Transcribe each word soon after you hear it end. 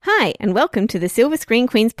Hi, and welcome to the Silver Screen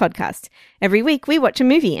Queens podcast. Every week we watch a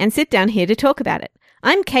movie and sit down here to talk about it.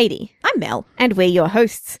 I'm Katie. I'm Mel. And we're your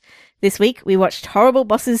hosts. This week we watched Horrible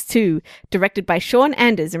Bosses 2, directed by Sean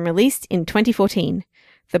Anders and released in 2014.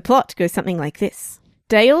 The plot goes something like this.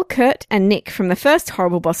 Dale, Kurt, and Nick from the first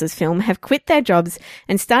Horrible Bosses film have quit their jobs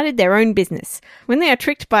and started their own business. When they are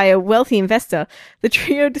tricked by a wealthy investor, the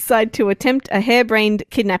trio decide to attempt a harebrained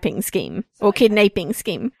kidnapping scheme.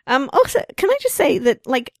 Also, can I just say that,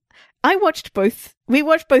 we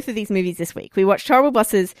watched both of these movies this week. We watched Horrible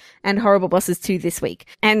Bosses and Horrible Bosses 2 this week.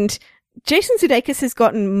 And Jason Sudeikis has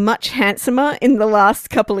gotten much handsomer in the last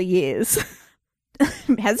couple of years.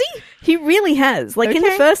 Has he? He really has. In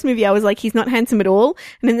the first movie, I was like, he's not handsome at all.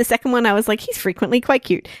 And in the second one, I was like, he's frequently quite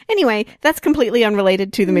cute. Anyway, that's completely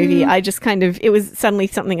unrelated to the movie. I just it was suddenly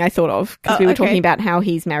something I thought of because we were talking about how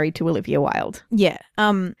he's married to Olivia Wilde. Yeah.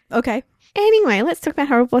 Okay. Anyway, let's talk about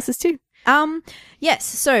Horrible Bosses 2. Yes.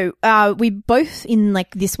 So, we both in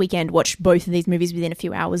this weekend watched both of these movies within a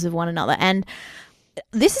few hours of one another. And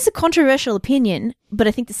this is a controversial opinion, but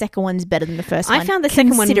I think the second one's better than the first one. I found the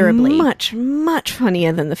second one much, much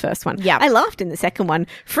funnier than the first one. Yeah. I laughed in the second one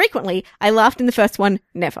frequently. I laughed in the first one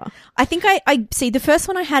never. I think I see the first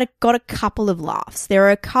one got a couple of laughs. There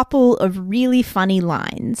are a couple of really funny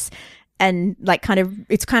lines and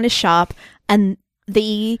it's kind of sharp and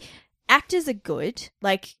the actors are good.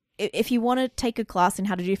 If you want to take a class in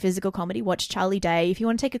how to do physical comedy, watch Charlie Day. If you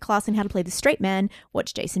want to take a class in how to play the straight man,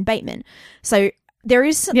 watch Jason Bateman. So there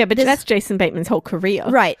is... Yeah, but that's Jason Bateman's whole career.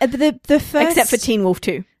 Right. The first... Except for Teen Wolf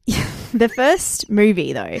 2. The first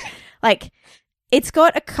movie, though, it's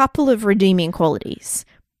got a couple of redeeming qualities.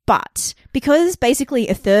 But because basically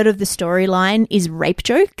a third of the storyline is rape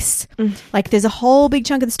jokes, there's a whole big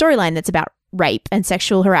chunk of the storyline that's about rape and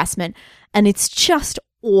sexual harassment, and it's just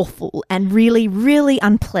awful and really, really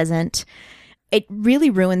unpleasant. It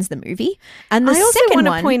really ruins the movie. And the second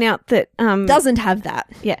one point out that doesn't have that.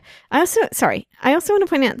 Yeah. I also want to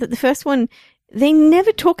point out that the first one, they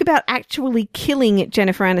never talk about actually killing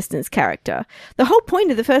Jennifer Aniston's character. The whole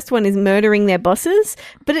point of the first one is murdering their bosses,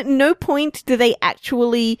 but at no point do they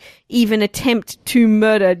actually even attempt to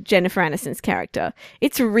murder Jennifer Aniston's character.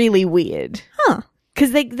 It's really weird. Huh.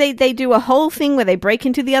 Because they do a whole thing where they break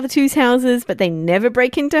into the other two's houses, but they never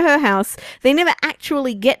break into her house. They never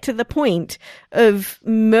actually get to the point of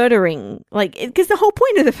murdering. Because the whole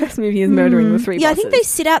point of the first movie is murdering the three bosses. Yeah, I think they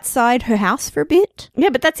sit outside her house for a bit. Yeah,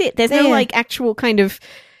 but that's it. There's no, actual kind of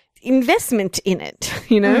investment in it,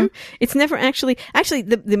 you know? It's never actually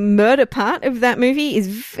the murder part of that movie is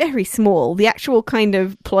very small. The actual kind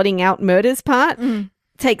of plotting out murders part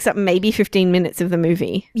takes up maybe 15 minutes of the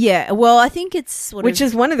movie. Yeah, well, I think it's which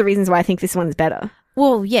is one of the reasons why I think this one's better.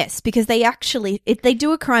 Well, yes, because they actually they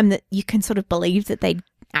do a crime that you can sort of believe that they'd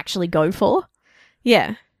actually go for.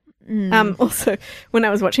 Yeah. Also, when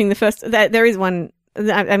I was watching the first, there is one.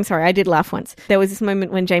 I'm sorry, I did laugh once. There was this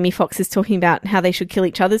moment when Jamie Foxx is talking about how they should kill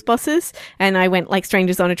each other's bosses, and I went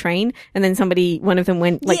strangers on a train, and then one of them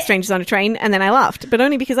went strangers on a train, and then I laughed, but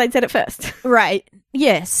only because I'd said it first. Right.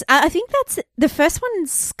 Yes. I think that's the first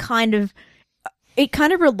one's it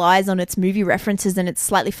kind of relies on its movie references and its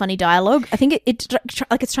slightly funny dialogue. I think it's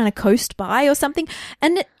trying to coast by or something,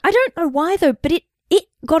 and I don't know why though, but it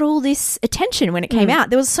got all this attention when it came out.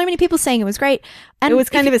 There was so many people saying it was great. And it was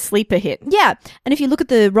kind of a sleeper hit. Yeah. And if you look at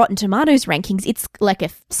the Rotten Tomatoes rankings, it's a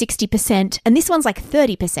 60%, and this one's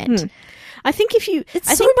 30%. I think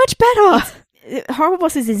It's so much better. Horrible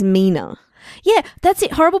Bosses is meaner. Yeah, that's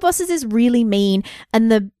it. Horrible Bosses is really mean, and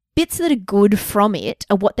the bits that are good from it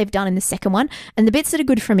are what they've done in the second one, and the bits that are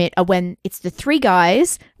good from it are when it's the three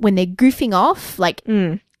guys, when they're goofing off,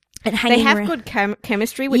 and hanging they have around. Good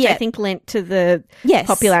chemistry, which I think lent to the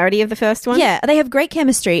popularity of the first one. Yeah, they have great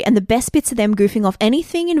chemistry, and the best bits of them goofing off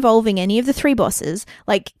anything involving any of the three bosses.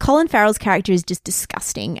 Colin Farrell's character is just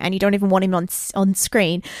disgusting, and you don't even want him on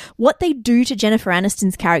screen. What they do to Jennifer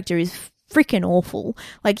Aniston's character is freaking awful.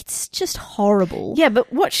 It's just horrible. Yeah,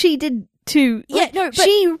 but what she did to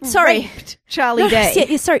raped Charlie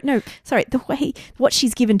Day. Sorry. The way what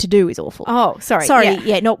she's given to do is awful. Oh, sorry.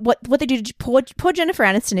 Yeah. No, what they do to poor Jennifer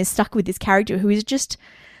Aniston is stuck with this character who is just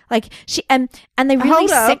she and they really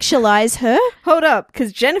sexualize her. Hold up,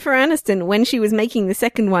 because Jennifer Aniston, when she was making the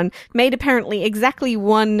second one, made apparently exactly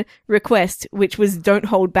one request, which was don't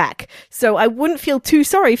hold back. So I wouldn't feel too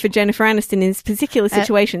sorry for Jennifer Aniston in this particular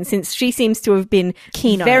situation, since she seems to have been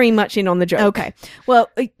very much in on the joke. Okay, well,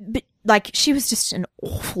 but like she was just an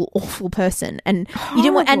awful person, and you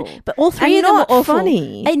didn't want. Horrible. But all three And of them were not awful.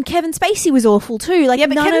 funny. And Kevin Spacey was awful too. Like Yeah,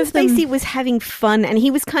 but none Kevin of them. Spacey was having fun, and he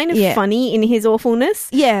was kind of Yeah. funny in his awfulness.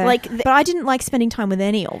 Yeah, Like, but I didn't like spending time with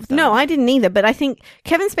any of them. No, I didn't either. But I think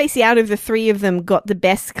Kevin Spacey, out of the three of them, got the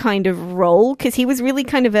best kind of role because he was really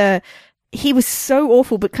kind of he was so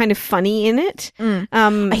awful, but kind of funny in it.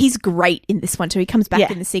 He's great in this one too. He comes back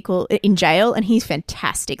Yeah. in the sequel in jail, and he's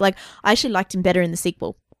fantastic. Like I actually liked him better in the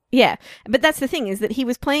sequel. Yeah, but that's the thing, is that he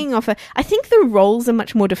was playing off I think the roles are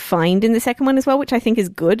much more defined in the second one as well, which I think is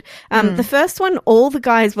good. The first one, all the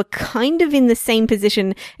guys were kind of in the same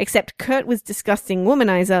position, except Kurt was disgusting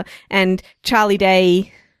womanizer, and Charlie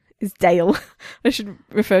Day is Dale. I should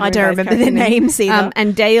refer to I him don't by his remember their character name. names either.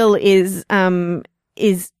 And Dale is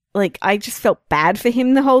like, I just felt bad for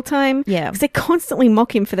him the whole time. Yeah. Because they constantly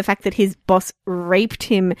mock him for the fact that his boss raped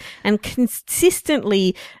him and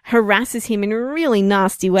consistently harasses him in really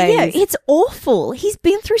nasty ways. Yeah, it's awful. He's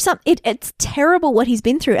been through it's terrible what he's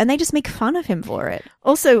been through, and they just make fun of him for it.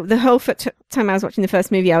 Also, the whole time I was watching the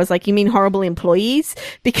first movie, I was like, you mean horrible employees?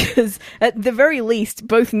 Because at the very least,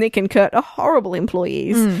 both Nick and Kurt are horrible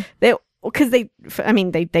employees. Because they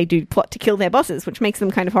do plot to kill their bosses, which makes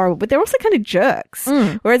them kind of horrible, but they're also kind of jerks.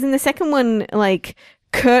 Whereas in the second one, like,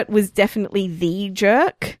 Kurt was definitely the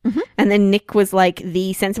jerk, and then Nick was like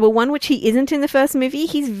the sensible one, which he isn't in the first movie.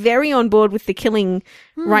 He's very on board with the killing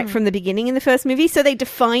right from the beginning in the first movie, so they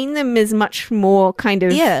define them as much more kind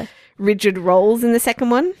of rigid roles in the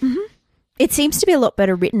second one. It seems to be a lot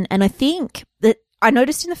better written, and I think that I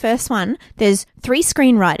noticed in the first one, there's 3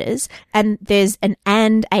 screenwriters, and there's an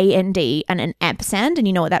A-N-D, and an ampersand, and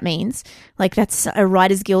you know what that means. Like, that's a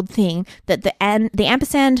Writers Guild thing, that the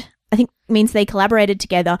ampersand, I think, means they collaborated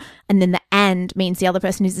together, and then the and means the other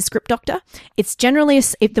person is the script doctor. It's generally,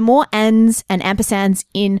 if the more ands and ampersands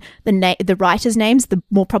in the writers' names, the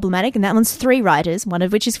more problematic, and that one's 3 writers, one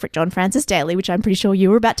of which is John Francis Daley, which I'm pretty sure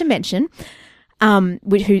you were about to mention.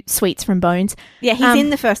 Who Sweets from Bones. Yeah, he's in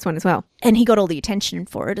the first one as well. And he got all the attention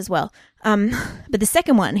for it as well. But the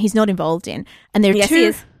second one, he's not involved in. And there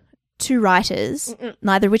are two writers,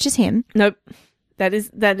 neither of which is him. Nope. That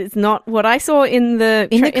is not what I saw in the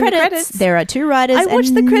credits. There are 2 writers. I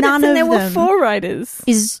watched the credits and there were them 4 writers.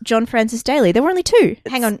 Is John Francis Daley. There were only 2.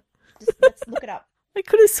 Hang on. Let's look it up. I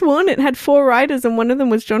could have sworn it had 4 writers and one of them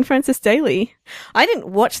was John Francis Daley. I didn't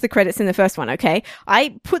watch the credits in the first one, okay?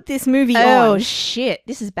 I put this movie on. Oh, shit.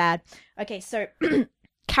 This is bad. Okay, so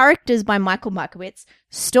characters by Michael Markowitz,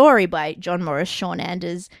 story by John Morris, Sean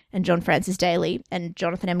Anders, and John Francis Daley, and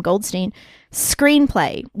Jonathan M. Goldstein.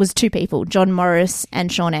 Screenplay was 2 people, John Morris and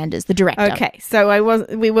Sean Anders, the director. Okay, so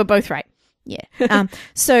we were both right. Yeah.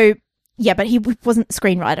 Yeah, but he wasn't the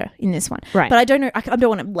screenwriter in this one. Right. But I don't know, I don't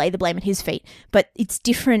want to lay the blame at his feet, but it's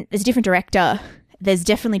different. There's a different director. There's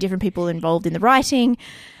definitely different people involved in the writing.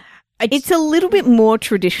 It's a little bit more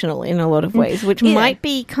traditional in a lot of ways, which might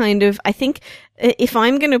be kind of, I think, if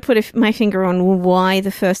I'm going to put my finger on why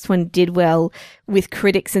the first one did well with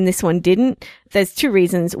critics and this one didn't, there's 2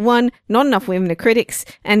 reasons. 1, not enough women are critics,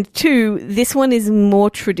 and 2, this one is more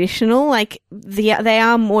traditional. Like, they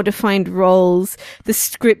are more defined roles. The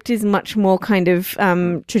script is much more kind of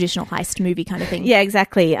Traditional heist movie kind of thing. Yeah,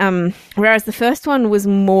 exactly. Whereas the first one was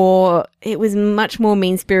much more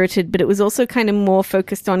mean-spirited, but it was also kind of more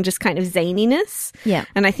focused on just kind of zaniness. Yeah.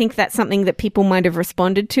 And I think that's something that people might have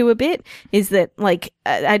responded to a bit, is that, like,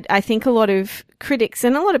 I think a lot of critics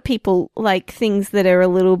and a lot of people like things that are a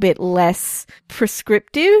little bit less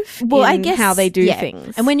prescriptive I in guess how they do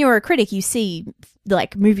things. And when you're a critic, you see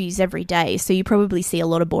like movies every day, so you probably see a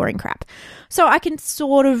lot of boring crap. So I can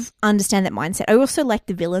sort of understand that mindset. I also like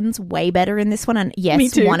the villains way better in this one, and Me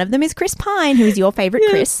yes, too. one of them is Chris Pine, who is your favourite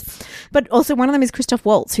Chris, but also one of them is Christoph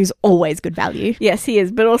Waltz, who's always good value. Yes, he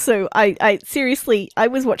is. But also, I seriously, I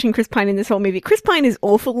was watching Chris Pine in this whole movie. Chris Pine is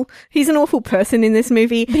awful. He's an awful person in this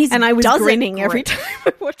movie, and I was grinning every time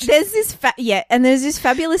I watched it. There's this and there's this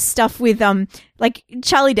fabulous stuff with like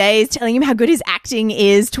Charlie Day is telling him how good his acting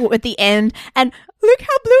is at the end, and look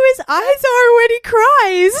how blue his eyes are when he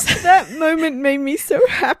cries. That moment made me so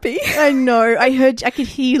happy. I know. I could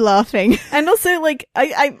hear you laughing. And also, like,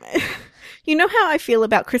 I you know how I feel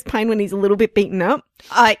about Chris Pine when he's a little bit beaten up?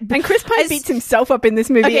 And Chris Pine beats himself up in this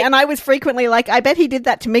movie, and I was frequently like, I bet he did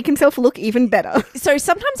that to make himself look even better. So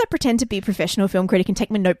sometimes I pretend to be a professional film critic and take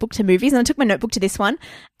my notebook to movies, and I took my notebook to this one,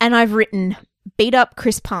 and I've written, beat up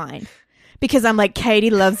Chris Pine. Because I'm like, Katie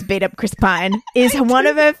loves beat up Chris Pine. Is one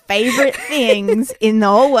of her favourite things in the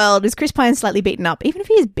whole world is Chris Pine slightly beaten up, even if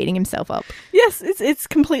he is beating himself up. Yes, it's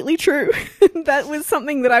completely true. That was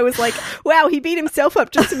something that I was like, wow, he beat himself up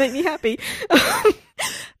just to make me happy.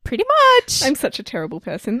 Pretty much. I'm such a terrible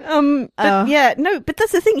person. But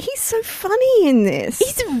that's the thing. He's so funny in this.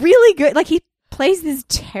 He's really good. Like, he plays this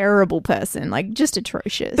terrible person, like, just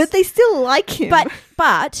atrocious. But they still like him.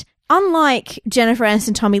 But unlike Jennifer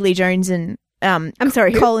Aniston, Tommy Lee Jones, and I'm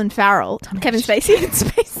sorry, Colin Farrell, Kevin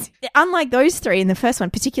Spacey. Unlike those three in the first one,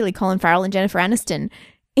 particularly Colin Farrell and Jennifer Aniston,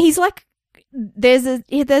 he's like, there's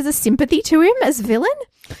a sympathy to him as villain.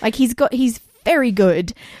 Like, he's very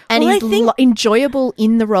good, and he's enjoyable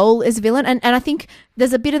in the role as villain. And I think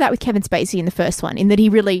there's a bit of that with Kevin Spacey in the first one, in that he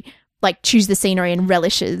really, like, chews the scenery and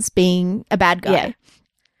relishes being a bad guy.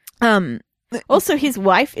 Yeah. Also, his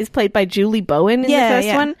wife is played by Julie Bowen in the first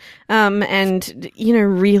one, and,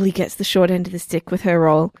 really gets the short end of the stick with her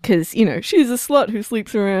role, because, she's a slut who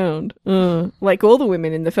sleeps around, like all the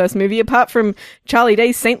women in the first movie, apart from Charlie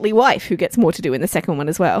Day's saintly wife, who gets more to do in the second one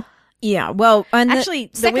as well. Yeah, well, and actually,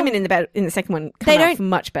 the women in the second one come off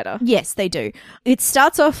much better. Yes, they do. It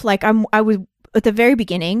starts off like I was at the very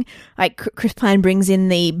beginning. Like, Chris Pine brings in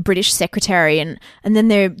the British secretary, and then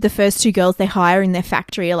the first two girls they hire in their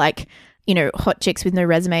factory are like, hot chicks with no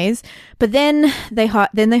resumes. But then they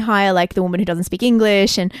hire like the woman who doesn't speak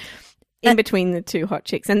English, and in between the two hot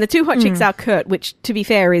chicks. And the two hot chicks are Kurt, which, to be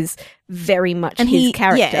fair, is very much his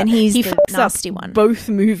character. Yeah, and he fucks nasty up one. Both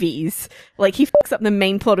movies. Like, he fucks up the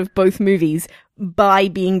main plot of both movies by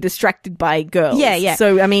being distracted by girls. Yeah.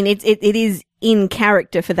 So, I mean, it is in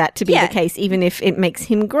character for that to be the case, even if it makes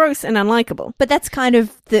him gross and unlikable. But that's kind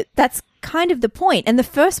of the point. And the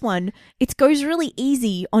first one, it goes really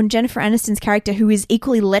easy on Jennifer Aniston's character, who is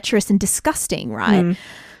equally lecherous and disgusting, right?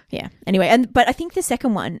 Yeah. Anyway, but I think the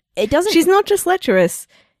second one, it doesn't. She's not just lecherous.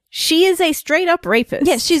 She is a straight up rapist.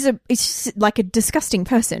 Yeah, it's like a disgusting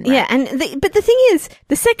person. Right? Yeah, but the thing is,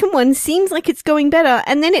 the second one seems like it's going better,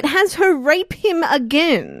 and then it has her rape him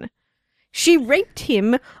again. She raped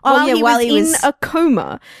him while he was in a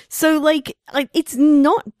coma. So, like it's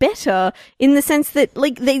not better in the sense that,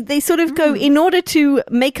 like, they sort of go, in order to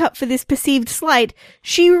make up for this perceived slight,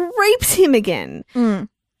 she rapes him again.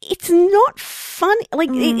 It's not funny. Like,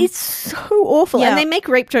 it's so awful. Yeah. And they make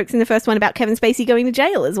rape jokes in the first one about Kevin Spacey going to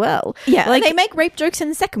jail as well. Yeah, like, they make rape jokes in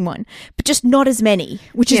the second one, but just not as many,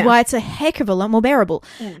 which is why it's a heck of a lot more bearable.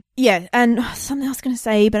 Yeah, and something I was going to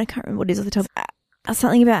say, but I can't remember what it is off the top.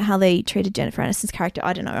 Something about how they treated Jennifer Aniston's character.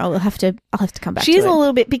 I don't know. I'll have to come back to it. She is a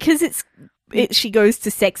little bit, because she goes to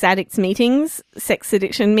sex addicts meetings, sex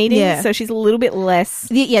addiction meetings, so she's a little bit less.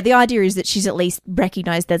 The idea is that she's at least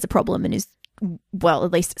recognised there's a problem and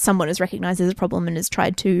at least someone has recognised there's a problem and has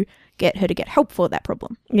tried to get her to get help for that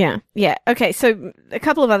problem. Yeah. Okay, so a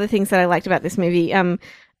couple of other things that I liked about this movie.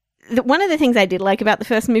 One of the things I did like about the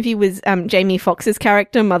first movie was Jamie Foxx's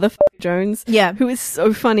character, Motherfucker Jones. Yeah. Who is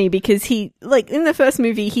so funny because he, like, in the first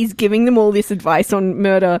movie, he's giving them all this advice on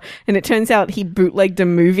murder, and it turns out he bootlegged a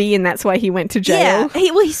movie, and that's why he went to jail. Yeah.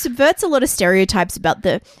 He subverts a lot of stereotypes about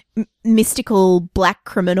the mystical black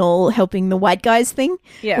criminal helping the white guys thing,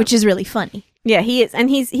 which is really funny. Yeah, he is. And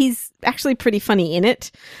he's actually pretty funny in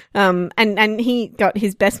it. And he got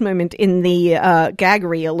his best moment in the gag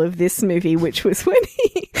reel of this movie, which was when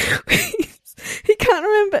he can't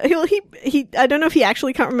remember. He I don't know if he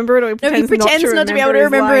actually can't remember it or he pretends not to be able to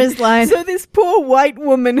remember his line. So this poor white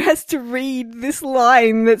woman has to read this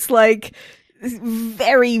line that's like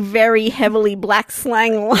very, very heavily black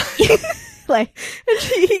slang line. And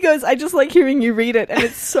he goes, "I just like hearing you read it," and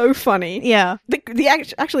it's so funny. Yeah.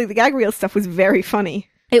 Actually, the gag reel stuff was very funny.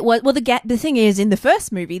 It was. Well, the thing is, in the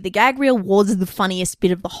first movie, the gag reel was the funniest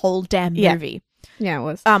bit of the whole damn movie. Yeah, it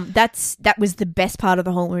was. That was the best part of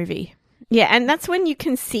the whole movie. Yeah, and that's when you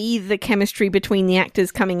can see the chemistry between the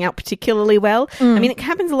actors coming out particularly well. I mean, it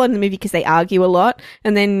happens a lot in the movie because they argue a lot.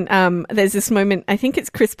 And then there's this moment, I think it's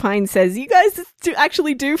Chris Pine says, "You guys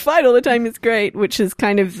actually do fight all the time. It's great," which is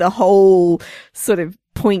kind of the whole sort of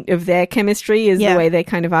point of their chemistry is the way they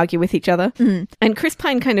kind of argue with each other. And Chris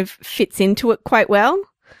Pine kind of fits into it quite well.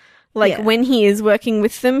 Like, when he is working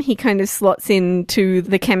with them, he kind of slots into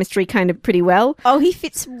the chemistry kind of pretty well. Oh, he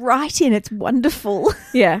fits right in. It's wonderful.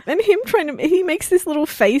 Yeah. And he makes this little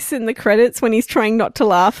face in the credits when he's trying not to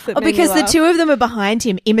laugh. Because the two of them are behind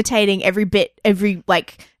him imitating every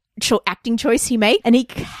acting choice he makes, and he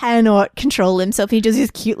cannot control himself. He does his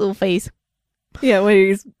cute little face. Yeah, where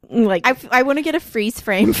he's like, I want to get a freeze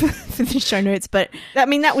frame for the show notes, but I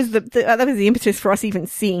mean that was the impetus for us even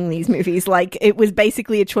seeing these movies. Like, it was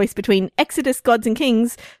basically a choice between Exodus: Gods and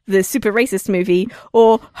Kings, the super racist movie,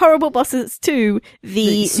 or Horrible Bosses 2,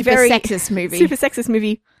 the super very sexist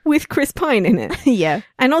movie with Chris Pine in it. Yeah,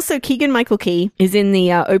 And also Keegan-Michael Key is in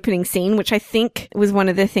the opening scene, which I think was one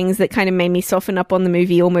of the things that kind of made me soften up on the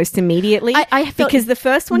movie almost immediately. I felt because the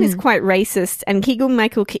first one is quite racist, and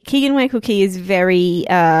Keegan-Michael Key is very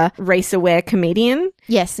race-aware comedian.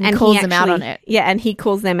 Yes, and calls them out on it. Yeah, and he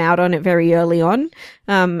calls them out on it very early on.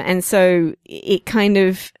 And so it kind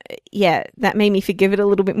of, that made me forgive it a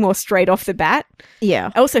little bit more straight off the bat.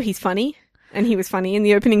 Yeah. Also, he's funny. And he was funny in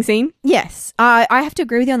the opening scene. Yes. I have to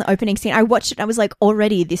agree with you on the opening scene. I watched it and I was like,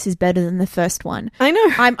 already this is better than the first one. I know.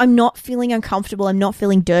 I'm not feeling uncomfortable. I'm not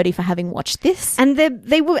feeling dirty for having watched this. And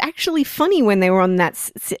they were actually funny when they were on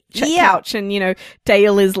that couch and,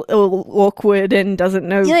 Dale is all awkward and doesn't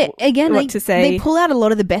know what to say. They pull out a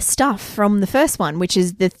lot of the best stuff from the first one, which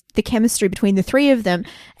is the chemistry between the three of them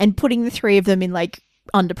and putting the three of them in like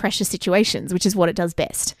under pressure situations, which is what it does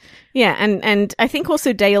best. Yeah, and I think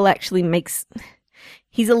also Dale actually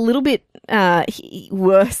he's a little bit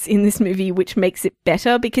worse in this movie, which makes it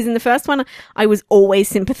better, because in the first one, I was always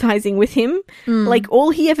sympathizing with him. Like, all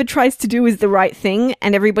he ever tries to do is the right thing,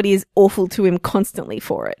 and everybody is awful to him constantly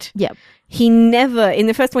for it. Yep. In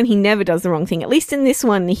the first one, he never does the wrong thing. At least in this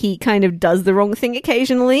one, he kind of does the wrong thing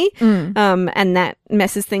occasionally. And that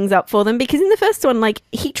messes things up for them, because in the first one, like,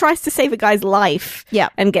 he tries to save a guy's life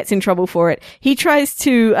and gets in trouble for it. He tries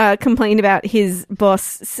to complain about his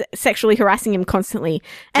boss sexually harassing him constantly.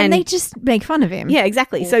 And they just make fun of him. Yeah,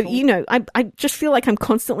 exactly. Awful. So, I just feel like I'm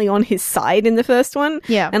constantly on his side in the first one.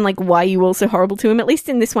 Yeah. And like, why are you all so horrible to him? At least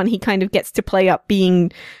in this one, he kind of gets to play up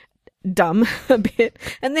being dumb a bit,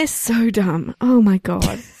 and they're so dumb. Oh my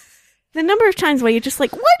god. The number of times where you're just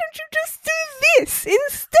like, why don't you just do this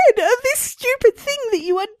instead of this stupid thing that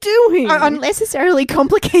you are doing? Unnecessarily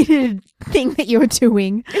complicated thing that you're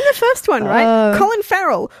doing. In the first one, right? Colin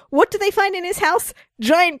Farrell, what do they find in his house?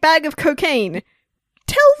 Giant bag of cocaine.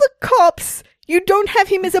 Tell the cops you don't have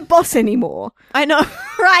him as a boss anymore. I know.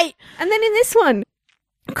 Right. And then in this one,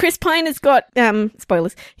 Chris Pine has got,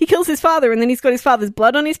 spoilers, he kills his father and then he's got his father's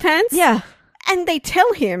blood on his pants. Yeah. And they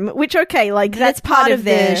tell him, which, okay, like, that's part of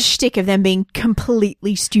the shtick of them being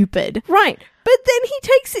completely stupid. Right. But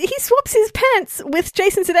then he swaps his pants with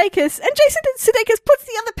Jason Sudeikis, and Jason Sudeikis puts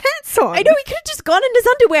the other pants on. I know, he could have just gone in his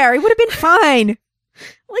underwear. He would have been fine.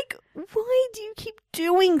 Like, why do you keep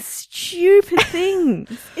doing stupid things?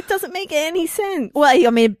 It doesn't make any sense. Well, I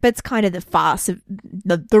mean, but it's kind of the farce of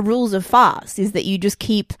the rules of farce is that you just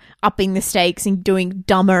keep upping the stakes and doing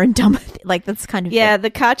dumber and dumber. Like, that's kind of the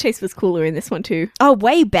car chase was cooler in this one too. Oh,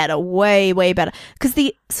 way better, way better. Because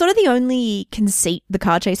the only conceit the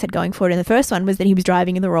car chase had going for it in the first one was that he was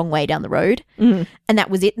driving in the wrong way down the road, and that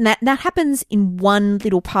was it. And that happens in one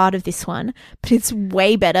little part of this one, but it's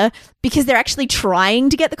way better because they're actually trying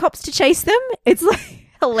to get the cops to chase them. It's like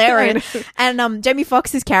hilarious. And Jamie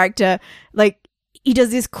Foxx's character, like, he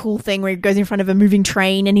does this cool thing where he goes in front of a moving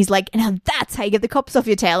train and he's like, now that's how you get the cops off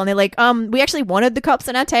your tail. And they're like, we actually wanted the cops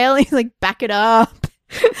on our tail. And he's like, back it up.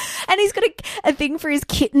 And he's got a thing for his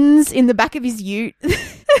kittens in the back of his ute.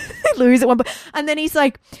 They lose at one point. And then he's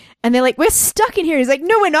like, and they're like, we're stuck in here. He's like,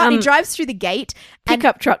 no, we're not. And he drives through the gate.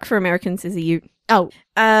 Pickup truck for Americans is a ute. Oh,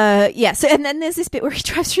 yeah. So, and then there's this bit where he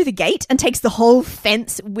drives through the gate and takes the whole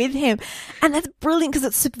fence with him. And that's brilliant because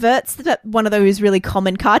it subverts one of those really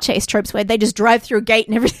common car chase tropes where they just drive through a gate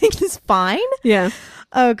and everything is fine. Yeah.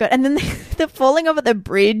 Oh, God. And then they're falling over the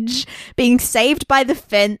bridge, being saved by the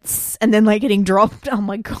fence, and then, like, getting dropped. Oh,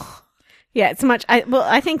 my God. Yeah, it's much.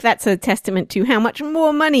 I think that's a testament to how much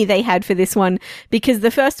more money they had for this one, because the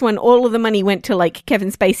first one, all of the money went to like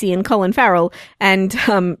Kevin Spacey and Colin Farrell and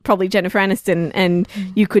probably Jennifer Aniston, and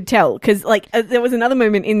you could tell because like there was another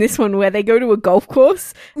moment in this one where they go to a golf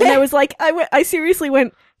course, and I was like, I seriously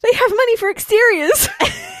went, they have money for exteriors.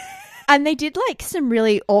 And they did like some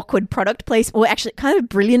really awkward product placement, or actually kind of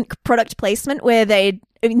brilliant product placement where they,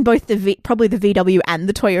 in both probably the VW and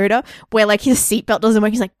the Toyota, where like his seatbelt doesn't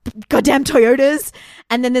work. He's like, goddamn Toyotas.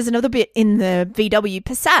 And then there's another bit in the VW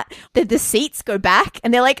Passat that the seats go back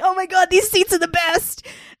and they're like, oh my God, these seats are the best.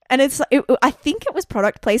 And I think it was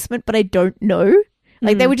product placement, but I don't know.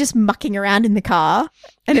 Like they were just mucking around in the car,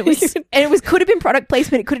 and it could have been product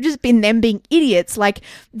placement. It could have just been them being idiots. Like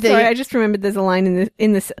sorry, I just remembered there's a line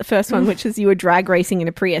in the first one, which is you were drag racing in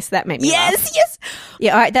a Prius. That made me laugh. Yes.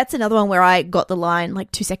 Yeah, all right. That's another one where I got the line like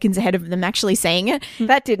 2 seconds ahead of them actually saying it.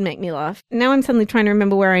 That did make me laugh. Now I'm suddenly trying to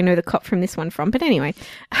remember where I know the cop from this one from. But anyway,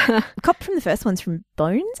 the cop from the first one's from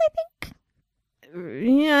Bones, I think.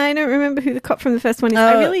 Yeah, I don't remember who the cop from the first one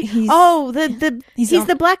is. He's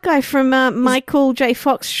the black guy from Michael J.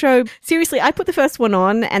 Fox show. Seriously, I put the first one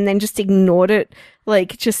on and then just ignored it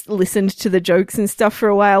like just listened to the jokes and stuff for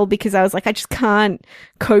a while because I was like, I just can't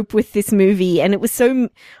cope with this movie. And it was so,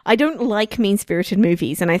 I don't like mean-spirited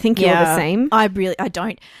movies, and I think you're the same. I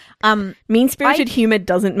don't. Mean-spirited humor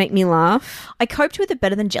doesn't make me laugh. I coped with it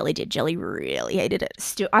better than Jelly did. Jelly really hated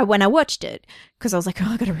it. When I watched it, because I was like, oh,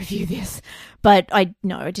 I got to review this. But I did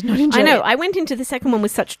not enjoy it. I know. I went into the second one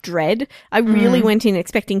with such dread. I really went in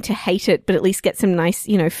expecting to hate it, but at least get some nice,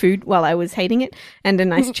 food while I was hating it, and a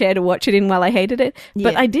nice chair to watch it in while I hated it.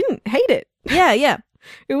 But I didn't hate it. Yeah.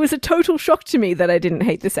 It was a total shock to me that I didn't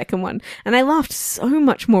hate the second one. And I laughed so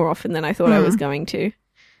much more often than I thought I was going to.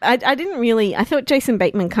 I thought Jason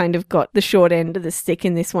Bateman kind of got the short end of the stick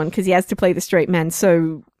in this one because he has to play the straight man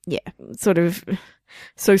so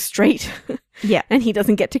straight. Yeah. And he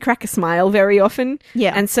doesn't get to crack a smile very often.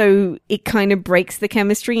 Yeah. And so it kind of breaks the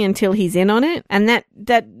chemistry until he's in on it. And that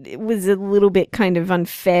was a little bit kind of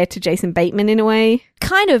unfair to Jason Bateman in a way.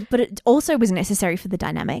 Kind of, but it also was necessary for the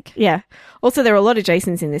dynamic. Yeah. Also, there are a lot of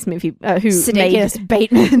Jasons in this movie who Sudeikis,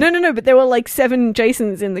 Bateman. No, but there were like 7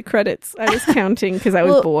 Jasons in the credits. I was counting because I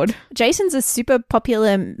was bored. Jason's a super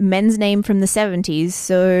popular men's name from the 70s,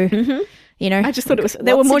 so... Mm-hmm. I just thought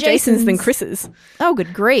there were more Jasons than Chris's. Oh,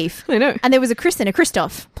 good grief. I know. And there was a Chris and a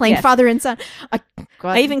Christoph playing father and son.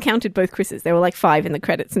 I even counted both Chris's. There were like 5 in the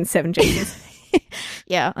credits and 7 Jasons.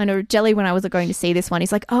 Yeah, I know. Jelly, when I was going to see this one,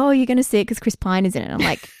 he's like, oh, you're going to see it because Chris Pine is in it. I'm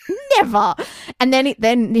like, never. And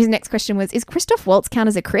then his next question was, is Christoph Waltz count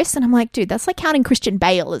as a Chris? And I'm like, dude, that's like counting Christian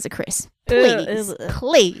Bale as a Chris.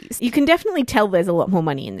 Please. You can definitely tell there's a lot more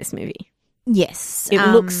money in this movie. Yes. It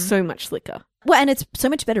looks so much slicker. Well, and it's so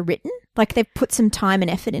much better written. Like, they've put some time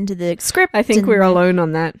and effort into the script. I think we're alone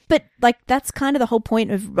on that. But, like, that's kind of the whole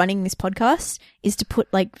point of running this podcast, is to put,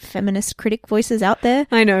 like, feminist critic voices out there.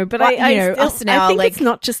 I know, but us now, I think like, it's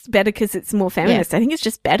not just better because it's more feminist. Yeah. I think it's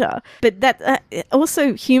just better. But that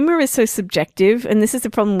also, humor is so subjective, and this is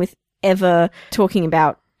the problem with ever talking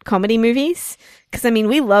about comedy movies. Because, I mean,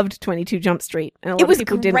 we loved 22 Jump Street, and a lot of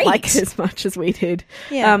people didn't like it as much as we did.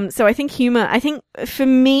 Yeah. So I think humor, for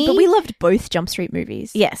me... But we loved both Jump Street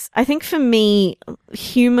movies. Yes. I think for me,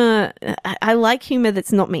 humor, I like humor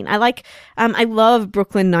that's not mean. I love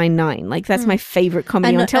Brooklyn Nine-Nine. Like, that's my favorite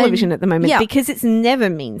comedy on television at the moment because it's never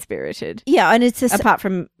mean-spirited. Yeah, and it's apart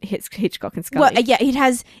from Hitchcock and Scully. Well, yeah,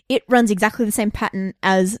 it runs exactly the same pattern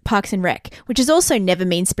as Parks and Rec, which is also never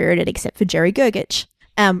mean-spirited except for Jerry Gergich.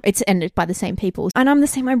 It's ended by the same people. And I'm the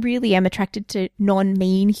same. I really am attracted to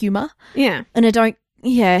non-mean humor. Yeah. And I don't,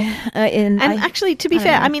 actually, to be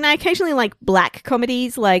fair, I mean, I occasionally like black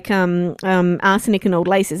comedies, like Arsenic and Old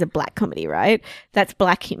Lace is a black comedy, right? That's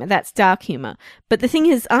black humor. That's dark humor. But the thing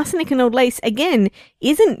is, Arsenic and Old Lace, again,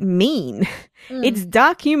 isn't mean. It's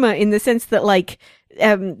dark humor in the sense that, like,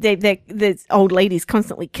 there's old ladies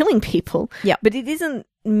constantly killing people. Yeah. But it isn't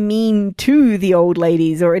mean to the old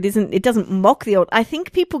ladies, or it doesn't mock the old. I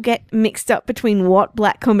think people get mixed up between what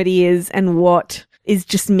black comedy is and what is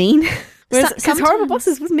just mean. Because Horrible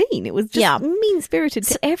Bosses was mean. It was just mean-spirited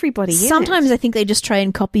to everybody. Sometimes I think they just try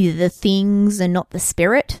and copy the things and not the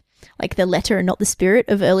spirit. Like the letter and not the spirit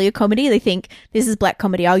of earlier comedy. They think, this is black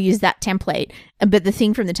comedy, I'll use that template. But the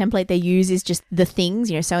thing from the template they use is just the things,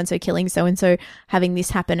 so-and-so killing, so-and-so having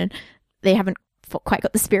this happen, and they haven't quite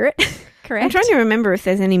got the spirit. Correct. I'm trying to remember if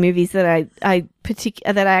there's any movies that I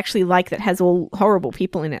actually like that has all horrible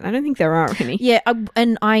people in it. I don't think there are any. Yeah,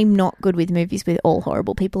 and I'm not good with movies with all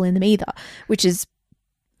horrible people in them either, which is,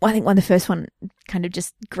 I think, the first one kind of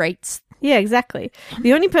just grates. Yeah, exactly.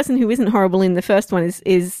 The only person who isn't horrible in the first one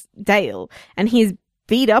is Dale, and he's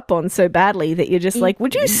beat up on so badly that you're just like,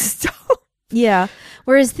 would you stop? Yeah.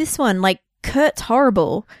 Whereas this one, like, Kurt's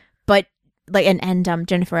horrible, but like, and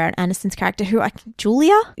Jennifer Aniston's character,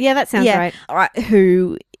 Julia? Yeah, that sounds right.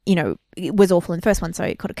 Who, was awful in the first one, so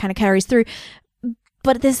it kind of carries through.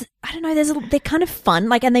 But they're kind of fun,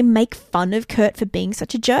 like, and they make fun of Kurt for being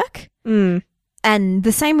such a jerk. Mm. And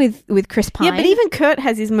the same with Chris Pine. Yeah, but even Kurt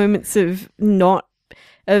has his moments of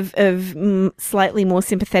slightly more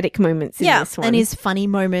sympathetic moments in this one. And his funny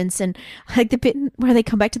moments, and like the bit where they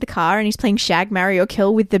come back to the car and he's playing Shag, Marry or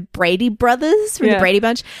Kill with the Brady brothers from the Brady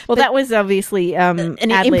Bunch. Well, that was obviously an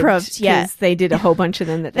improv, because they did a whole bunch of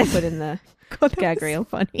them that they put in the gag reel.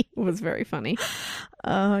 Funny. It was very funny.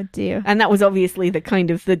 Oh dear. And that was obviously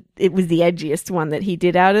it was the edgiest one that he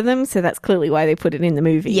did out of them, so that's clearly why they put it in the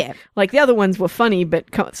movie. Yeah. Like the other ones were funny, but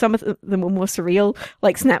some of them were more surreal,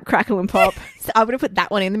 like Snap, Crackle and Pop. So I would have put that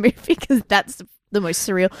one in the movie because that's the most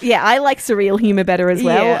surreal. Yeah, I like surreal humor better as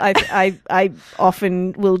well. Yeah. I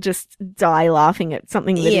often will just die laughing at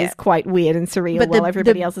something that Yeah. is quite weird and surreal, But while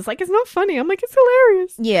everybody else is like, it's not funny. I'm like, it's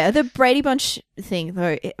hilarious. Yeah, the Brady Bunch thing,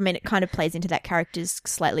 though, it kind of plays into that character's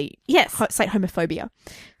slight homophobia.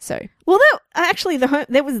 So, Well,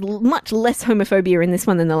 there was much less homophobia in this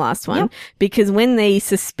one than the last one, because when they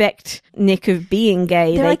suspect Nick of being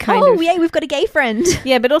gay, they're they like, kind oh, of... yay, we've got a gay friend.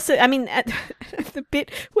 Yeah, but also, I mean, at the bit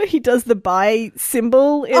where he does the bi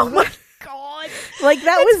symbol, Oh my God. like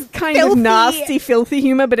that was kind filthy. of nasty, filthy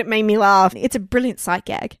humor, but it made me laugh. It's a brilliant sight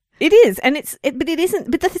gag. It is, and but it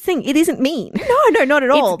isn't. But that's the thing; it isn't mean. No, not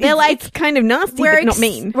at all. They're like, it's kind of nasty, but not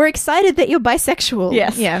mean. We're excited that you're bisexual.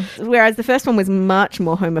 Yes, Yeah. Whereas the first one was much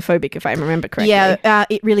more homophobic, if I remember correctly. Yeah,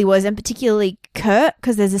 it really was. And particularly Kurt,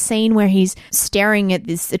 because there's a scene where he's staring at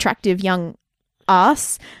this attractive young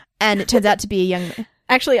ass, and it turns out to be a young...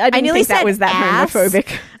 Actually, I didn't nearly think that said was that ass,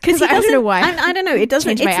 homophobic. because I don't know why. I don't know. It doesn't.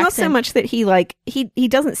 Changed It's my not so accent. much that he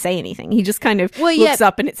doesn't say anything. He just kind of Well, yeah, looks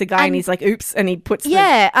up and it's a guy and and- he's like, "Oops," and he puts.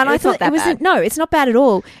 Yeah, and I it's not thought that it wasn't. bad. No, it's not bad at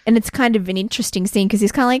all, and it's kind of an interesting scene because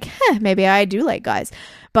he's kind of like, maybe I do like guys,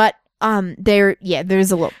 but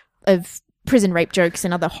there's a lot of prison rape jokes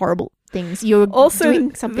and other horrible things. You're Also,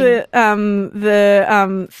 doing something.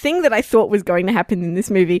 the thing that I thought was going to happen in this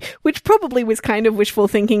movie, which probably was kind of wishful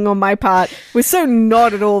thinking on my part, was so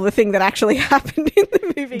not at all the thing that actually happened in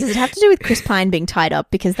the movie. Does it have to do with Chris Pine being tied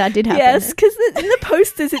up? Because that did happen. Yes, because in the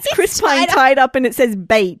posters it's Chris Pine tied up and it says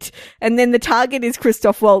bait, and then the target is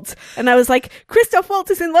Christoph Waltz, and I was like, Christoph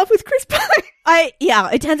Waltz is in love with Chris Pine.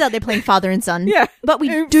 It turns out they're playing father and son. Yeah. But we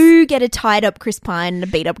Oops. do get a tied up Chris Pine and a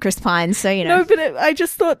beat up Chris Pine, so you know. No, but I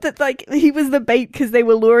just thought that like he was the bait because they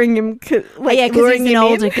were luring him, because luring he's an him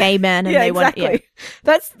older in. gay man, and Yeah, they exactly. want. Yeah.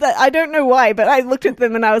 That's that. I don't know why, but I looked at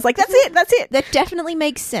them and I was like, "That's it. That's it." That definitely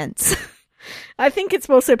makes sense. I think it's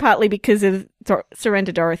also partly because of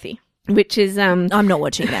Surrender Dorothy, which is I'm not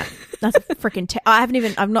watching that. That's a freaking.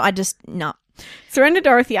 No. Surrender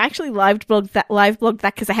Dorothy. I actually live blogged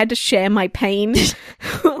that because I had to share my pain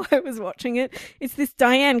while I was watching it. It's this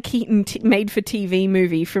Diane Keaton made-for-TV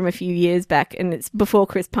movie from a few years back, and it's before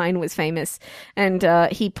Chris Pine was famous. And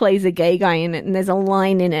he plays a gay guy in it, and there's a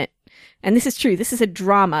line in it. And this is true. This is a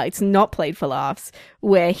drama. It's not played for laughs,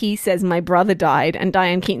 where he says, "My brother died," and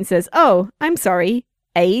Diane Keaton says, "Oh, I'm sorry,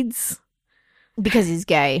 AIDS." Because he's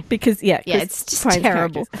gay. Because Chris it's just Pine's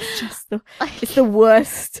terrible. character is just it's the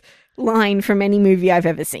worst line from any movie I've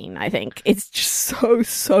ever seen. I think it's just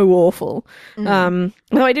so awful. Though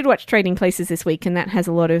I did watch Trading Places this week, and that has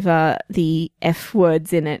a lot of the F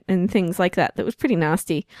words in it and things like that. That was pretty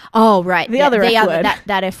nasty. Oh right, The other F word.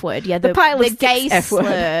 that F word. Yeah, The pile of the gay sticks F slur.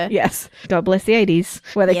 word. Yes. God bless the 80s,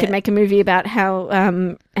 where they Yeah. could make a movie about how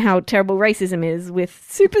terrible racism is with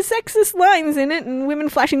super sexist lines in it and women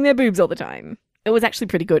flashing their boobs all the time. It was actually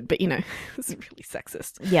pretty good, but it was really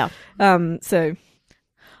sexist. Yeah. So.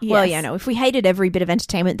 Well, yes. yeah, no. If we hated every bit of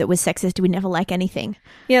entertainment that was sexist, we'd never like anything.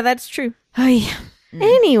 Yeah, that's true. Oh yeah.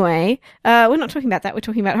 Anyway, we're not talking about that. We're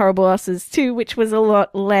talking about Horrible Bosses 2, which was a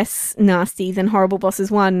lot less nasty than Horrible Bosses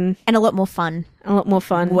 1. And a lot more fun. A lot more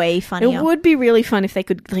fun. Way funnier. It would be really fun if they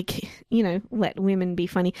could, let women be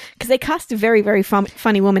funny. Because they cast a very, very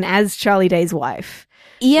funny woman as Charlie Day's wife.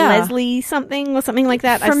 Yeah. Leslie something or something like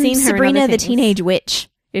that. From I've seen her Sabrina in other the things. Teenage Witch.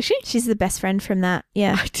 Is she? She's the best friend from that.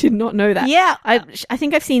 Yeah. I did not know that. Yeah. I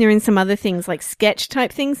think I've seen her in some other things, like sketch type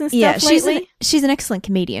things and stuff Yeah, she's lately. an excellent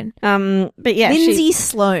comedian. But yeah, Lindsay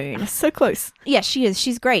Sloane. so close. Yeah, she is.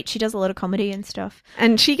 She's great. She does a lot of comedy and stuff.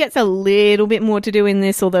 And she gets a little bit more to do in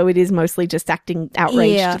this, although it is mostly just acting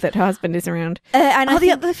outraged Yeah. that her husband is around. And I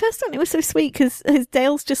think the first one, it was so sweet because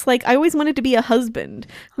Dale's just like, I always wanted to be a husband.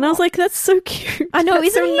 And I was like, that's so cute. I know, That's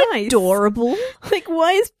isn't so he nice. adorable? Like,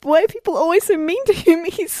 why are people always so mean to him?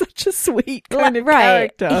 He's such a sweet kind of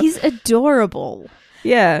character. He's adorable.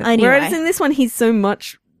 Yeah. Anyway. Whereas in this one, he's so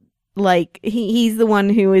much like he's the one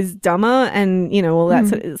who is dumber and all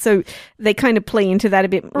that. So they kind of play into that a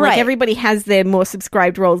bit. Like Right. everybody has their more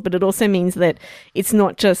subscribed roles, but it also means that it's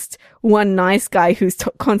not just one nice guy who's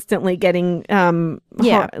constantly getting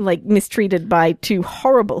mistreated by two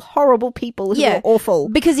horrible people who are awful.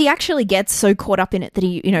 Because he actually gets so caught up in it that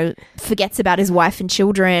he, forgets about his wife and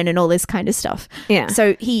children and all this kind of stuff. Yeah.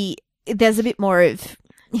 So there's a bit more of,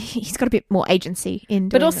 he's got a bit more agency in doing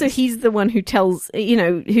But also this. he's the one who tells, but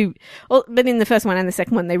in the first one and the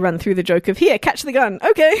second one, they run through the joke of, here, catch the gun.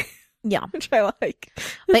 Okay. Yeah. Which I like.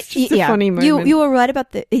 But It's just a funny moment. You were right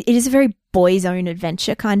about it is a very boys' own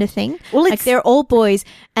adventure kind of thing. Well, like they're all boys,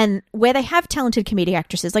 and where they have talented comedic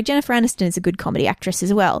actresses, like Jennifer Aniston is a good comedy actress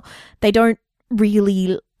as well. They don't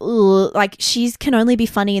really she can only be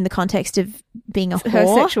funny in the context of being a her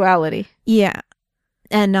whore. sexuality. Yeah.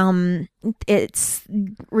 it's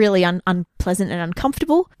really unpleasant and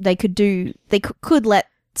uncomfortable. They could let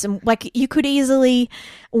some, like, you could easily,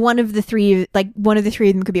 one of the three of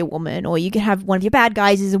them could be a woman, or you could have one of your bad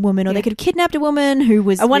guys is a woman, or they could have kidnapped a woman who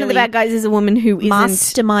was one of the bad guys is a woman who isn't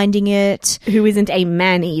masterminding it, who isn't a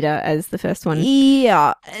man eater as the first one.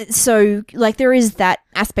 Yeah, so like there is that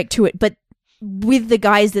aspect to it, but with the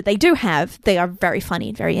guys that they do have, they are very funny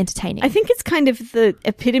and very entertaining. I think it's kind of the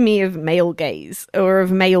epitome of male gaze, or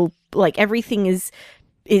of male, like, everything is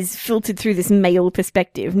filtered through this male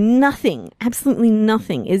perspective. Nothing, absolutely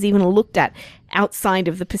nothing is even looked at outside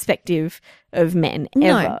of the perspective of men, ever.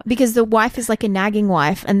 No, because the wife is like a nagging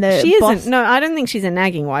wife, and she boss- isn't. No, I don't think she's a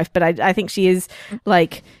nagging wife, but I think she is,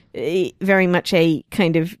 like, very much a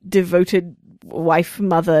kind of devoted wife,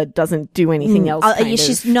 mother, doesn't do anything else.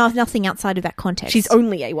 She's nothing outside of that context. She's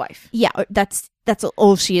only a wife. Yeah, that's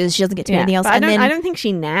all she is. She doesn't get to do anything else. But I don't think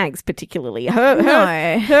she nags particularly.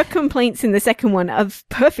 Her complaints in the second one are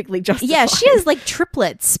perfectly justified. Yeah, she has like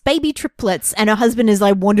baby triplets, and her husband has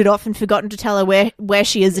like wandered off and forgotten to tell her where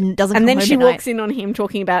she is and doesn't. And come then home she at night. walks in on him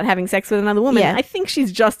talking about having sex with another woman. Yeah. I think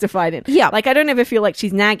she's justified it. Yeah, like I don't ever feel like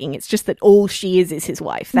she's nagging. It's just that all she is his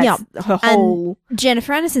wife. That's her whole. And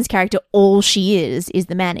Jennifer Aniston's character, all she is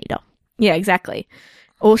the man eater. Yeah, exactly.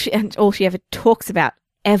 All she ever talks about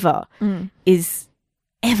ever is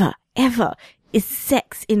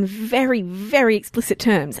sex in very, very explicit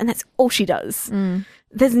terms, and that's all she does.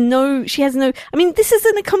 She has no, I mean, this is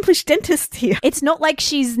an accomplished dentist here. It's not like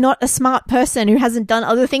she's not a smart person who hasn't done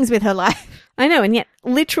other things with her life. I know, and yet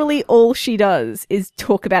literally all she does is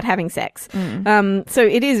talk about having sex. So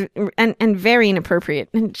it is, and very inappropriate.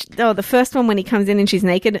 And the first one when he comes in and she's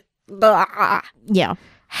naked, blah, yeah.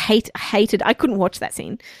 Hated. I couldn't watch that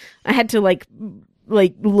scene. I had to like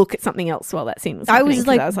look at something else while that scene was happening.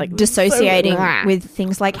 I was like dissociating with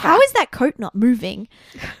things like, how is that coat not moving?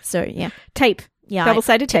 So yeah. Tape. Yeah.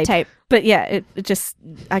 Double-sided tape. But yeah, it just,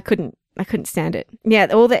 I couldn't stand it. Yeah,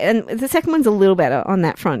 and the second one's a little better on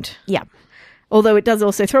that front. Yeah. Although it does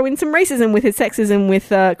also throw in some racism with his sexism with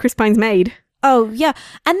Chris Pine's maid. Oh, yeah.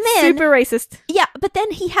 And then... super racist. Yeah, but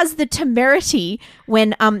then he has the temerity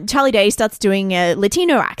when Charlie Day starts doing a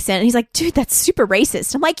Latino accent, and he's like, dude, that's super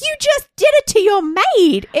racist. I'm like, you just did it to your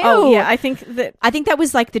maid. Ew. Oh, yeah, I think that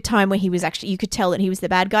was like the time when he was actually... You could tell that he was the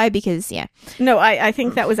bad guy because, yeah. No, I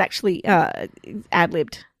think that was actually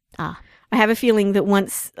ad-libbed. Ah. I have a feeling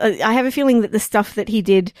that the stuff that he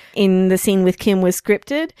did in the scene with Kim was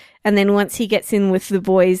scripted, and then once he gets in with the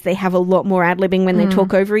boys, they have a lot more ad-libbing when they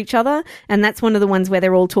talk over each other, and that's one of the ones where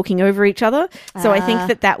they're all talking over each other. So I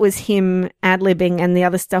think that was him ad-libbing, and the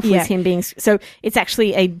other stuff was him being... So it's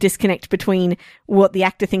actually a disconnect between what the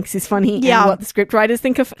actor thinks is funny and what the script writers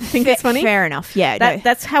think is funny. Fair enough, yeah.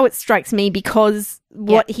 That's how it strikes me, because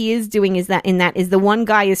what he is doing is that the one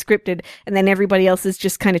guy is scripted, and then everybody else is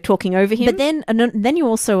just kind of talking over him. But then you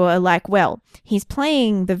also are like, well, he's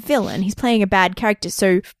playing the villain. He's playing a bad character.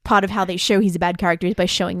 So part of how they show he's a bad character is by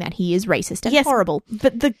showing that he is racist and horrible.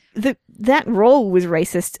 But that role was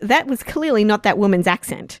racist. That was clearly not that woman's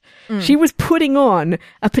accent. She was putting on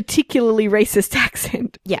a particularly racist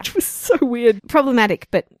accent, which was so weird. Problematic,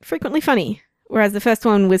 but frequently funny. Whereas the first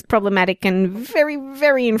one was problematic and very,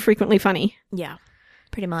 very infrequently funny. Yeah,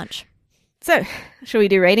 pretty much. So, shall we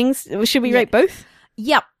do ratings? Should we rate both?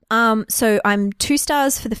 Yep. So I'm 2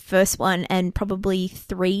 stars for the first one and probably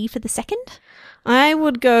 3 for the second. I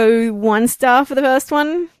would go 1 star for the first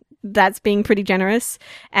one. That's being pretty generous.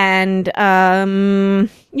 And 3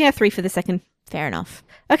 for the second. Fair enough.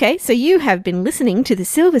 Okay, so you have been listening to the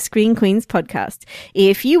Silver Screen Queens podcast.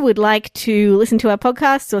 If you would like to listen to our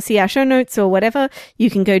podcasts or see our show notes or whatever, you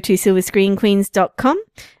can go to silverscreenqueens.com.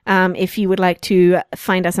 If you would like to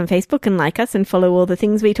find us on Facebook and like us and follow all the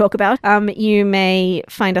things we talk about, you may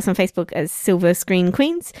find us on Facebook as Silver Screen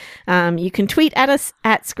Queens. You can tweet at us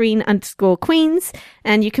at screen_queens,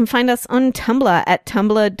 and you can find us on Tumblr at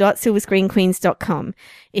tumblr.silverscreenqueens.com.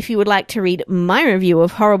 If you would like to read my review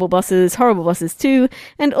of Horrible Bosses, Horrible Bosses 2,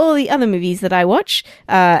 and all the other movies that I watch,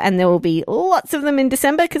 and there will be lots of them in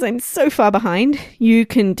December because I'm so far behind, you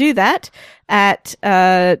can do that at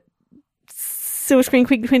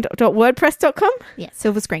silverscreenqueen.wordpress.com? Yeah,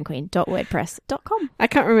 silverscreenqueen.wordpress.com. I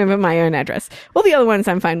can't remember my own address. All the other ones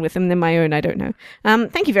I'm fine with them, then my own I don't know.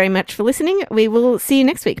 Thank you very much for listening. We will see you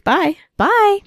next week. Bye. Bye.